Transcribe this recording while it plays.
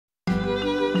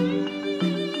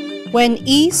When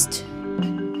East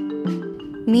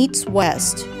meets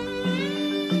West,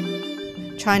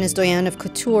 China's Dorian of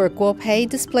couture, Guo Pei,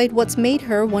 displayed what's made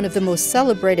her one of the most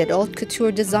celebrated haute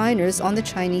couture designers on the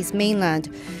Chinese mainland.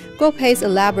 Guo Pei's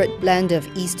elaborate blend of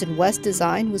East and West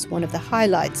design was one of the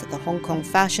highlights of the Hong Kong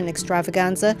fashion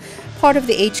extravaganza, part of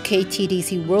the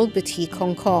HKTDC World Boutique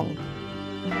Hong Kong.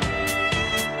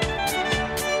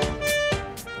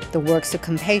 The works of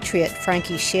compatriot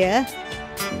Frankie Xie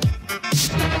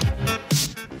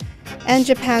and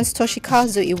Japan's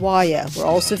Toshikazu Iwaya were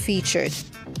also featured,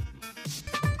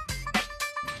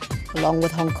 along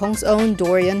with Hong Kong's own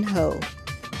Dorian Ho.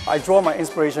 I draw my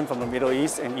inspiration from the Middle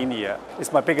East and India.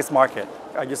 It's my biggest market.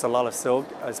 I use a lot of silk.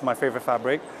 It's my favorite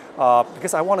fabric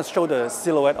because I want to show the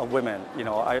silhouette of women. You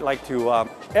know, I like to add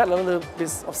a little bit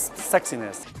of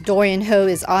sexiness. Dorian Ho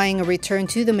is eyeing a return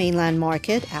to the mainland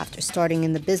market after starting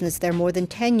in the business there more than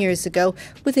 10 years ago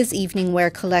with his evening wear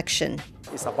collection.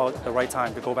 It's about the right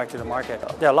time to go back to the market.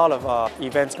 There are a lot of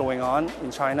events going on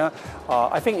in China.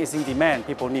 I think it's in demand.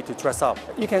 People need to dress up.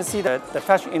 You can see that the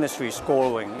fashion industry is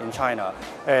growing in China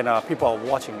and people are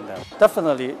watching them.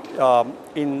 Definitely,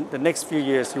 in the next few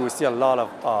years, you will see a lot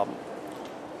of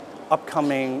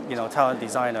upcoming, talent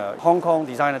designer. Hong Kong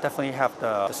designer definitely have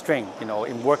the strength,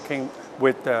 in working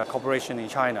with the corporation in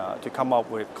China to come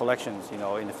up with collections,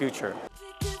 in the future.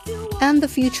 And the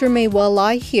future may well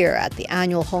lie here at the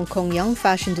annual Hong Kong Young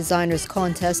Fashion Designers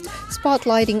Contest,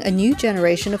 spotlighting a new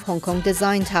generation of Hong Kong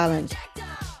design talent.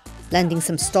 Lending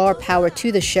some star power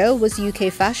to the show was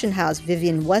UK fashion house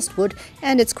Vivien Westwood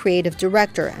and its creative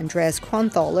director, Andreas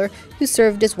Kronthaler, who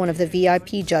served as one of the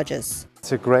VIP judges.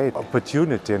 It's a great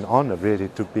opportunity and honor really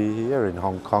to be here in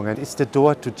Hong Kong, and it's the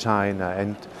door to China,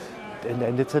 and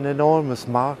it's an enormous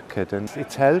market, and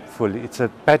it's helpful. It's a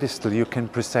pedestal. You can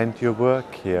present your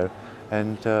work here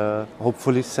and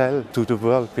hopefully sell to the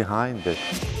world behind it.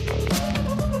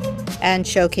 And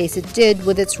showcase it did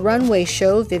with its runway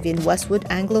show, Vivien Westwood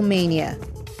Anglomania.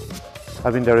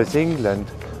 I mean, there is England,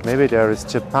 maybe there is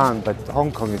Japan, but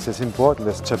Hong Kong is as important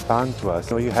as Japan to us.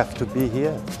 So you have to be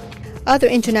here. Other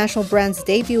international brands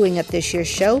debuting at this year's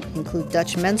show include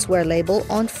Dutch menswear label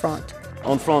Ontfront.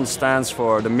 Ontfront stands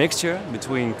for the mixture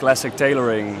between classic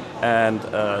tailoring and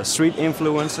street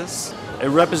influences. It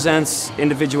represents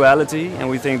individuality, and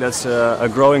we think that's a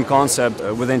growing concept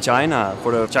within China,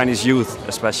 for the Chinese youth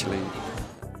especially.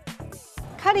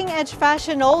 Cutting-edge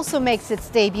fashion also makes its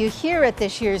debut here at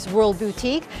this year's World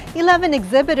Boutique. 11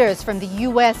 exhibitors from the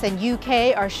US and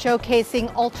UK are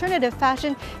showcasing alternative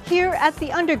fashion here at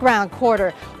the Underground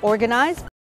Quarter, organized